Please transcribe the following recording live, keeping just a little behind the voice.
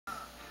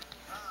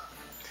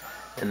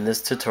In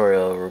this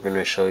tutorial, we're going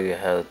to show you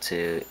how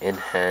to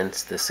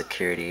enhance the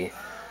security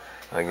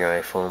on your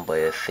iPhone by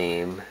a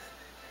theme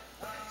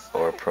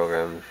or a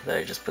program that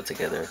I just put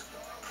together.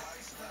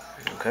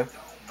 Okay?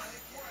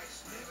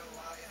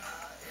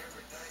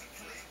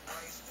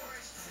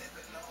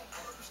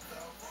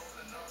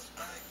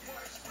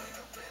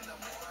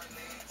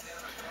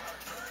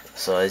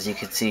 So as you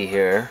can see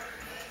here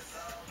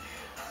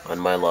on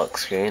my lock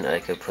screen, I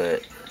could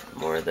put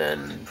more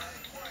than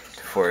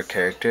 4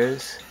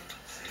 characters.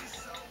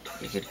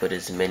 You could put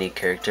as many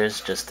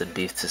characters just to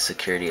beef the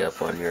security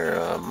up on your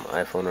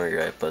iPhone or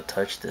your iPod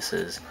Touch. This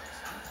is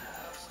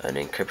an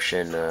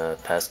encryption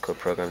passcode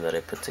program that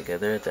I put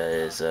together that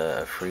is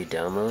a free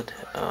download.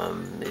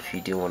 If you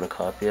do want a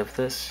copy of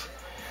this,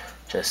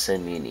 just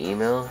send me an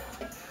email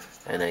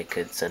and I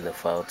could send the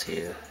file to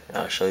you.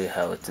 I'll show you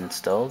how it's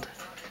installed.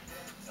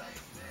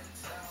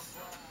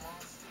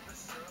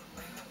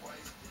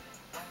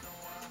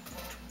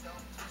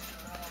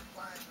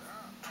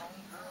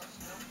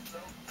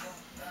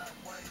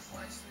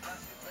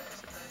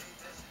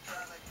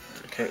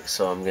 Okay,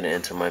 so I'm going to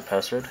enter my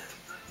password.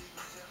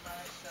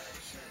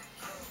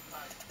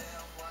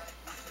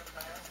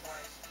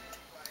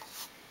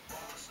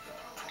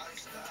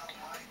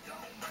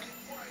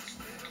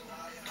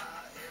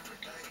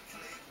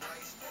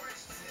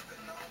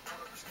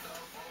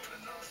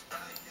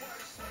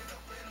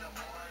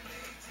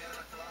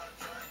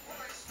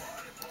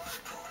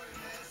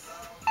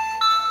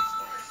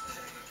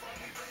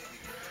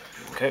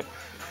 Okay,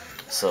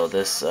 so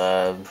this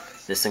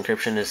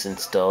encryption is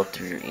installed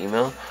through your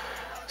email,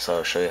 so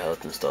I'll show you how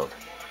it's installed.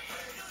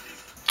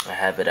 I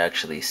have it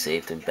actually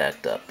saved and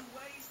backed up.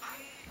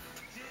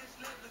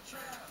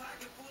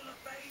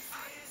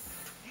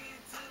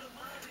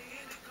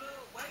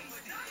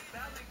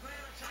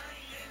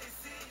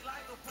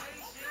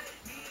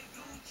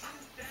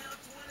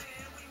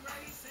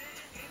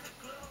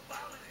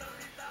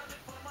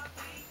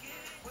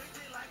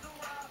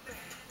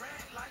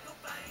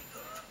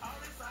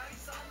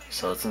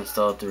 So it's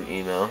installed through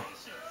email.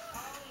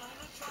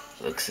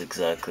 Looks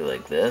exactly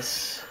like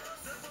this.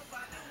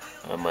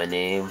 My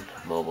name,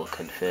 mobile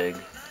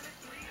config.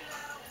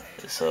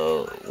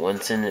 So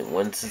once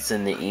it's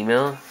in the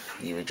email,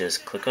 you would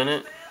just click on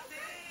it.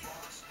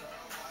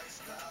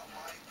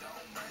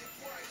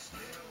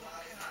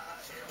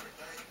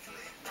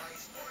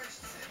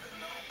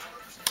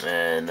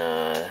 And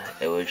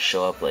it would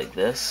show up like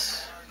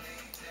this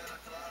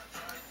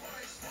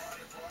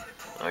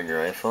on your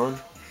iPhone.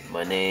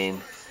 My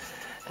name,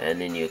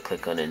 and then you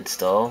click on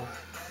install,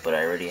 but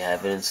I already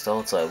have it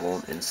installed, so I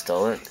won't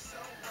install it.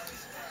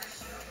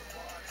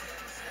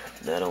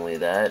 Not only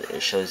that,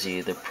 it shows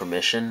you the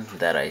permission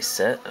that I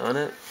set on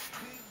it.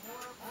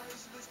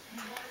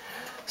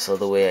 So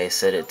the way I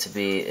set it to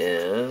be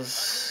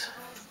is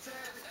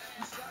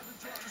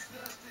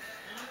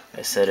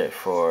I set it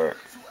for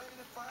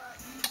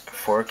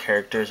 4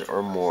 characters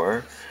or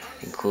more,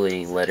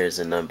 including letters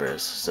and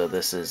numbers. So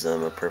this is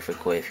a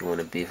perfect way if you want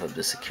to beef up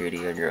the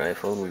security on your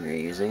iPhone when you're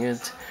using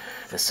it.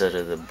 Instead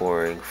of the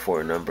boring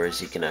 4 numbers,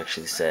 you can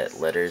actually set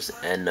letters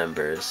and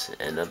numbers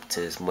and up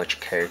to as much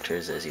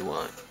characters as you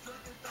want.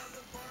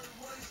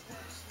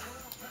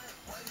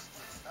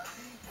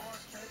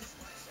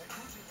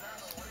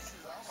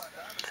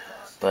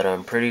 But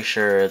I'm pretty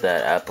sure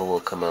that Apple will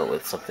come out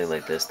with something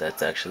like this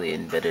that's actually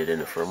embedded in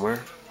the firmware.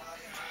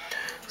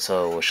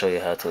 So we'll show you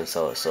how to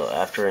install it. So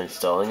after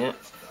installing it,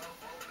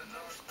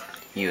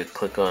 you would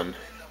click on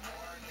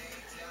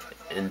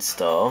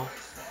install.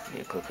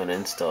 You click on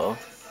install,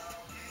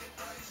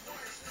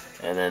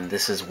 and then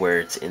this is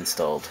where it's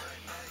installed.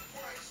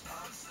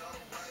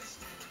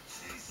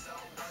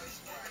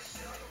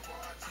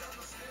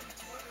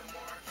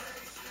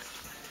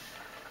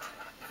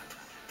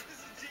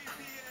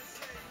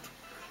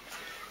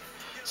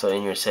 So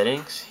in your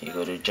settings, you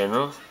go to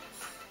general,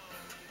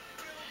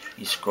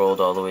 you scrolled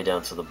all the way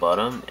down to the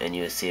bottom, and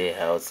you see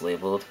how it's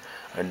labeled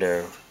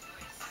under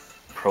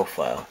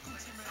profile.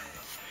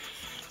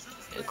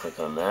 You click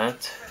on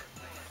that,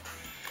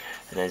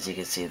 and as you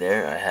can see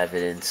there, I have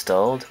it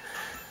installed.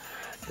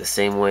 The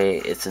same way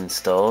it's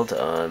installed,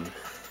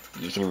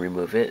 you can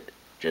remove it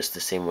just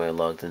the same way I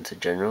logged into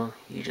general.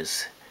 You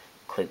just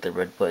click the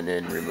red button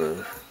and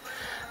remove,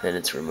 then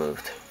it's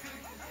removed.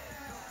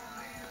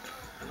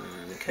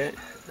 Okay,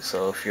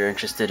 so if you're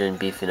interested in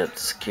beefing up the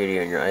security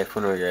on your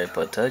iPhone or your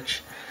iPod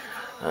Touch,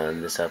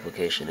 this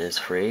application is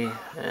free,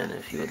 and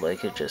if you would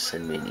like it, just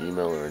send me an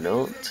email or a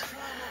note,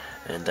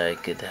 and I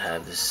could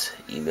have this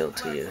emailed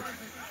to you.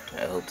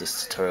 I hope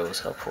this tutorial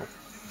was helpful.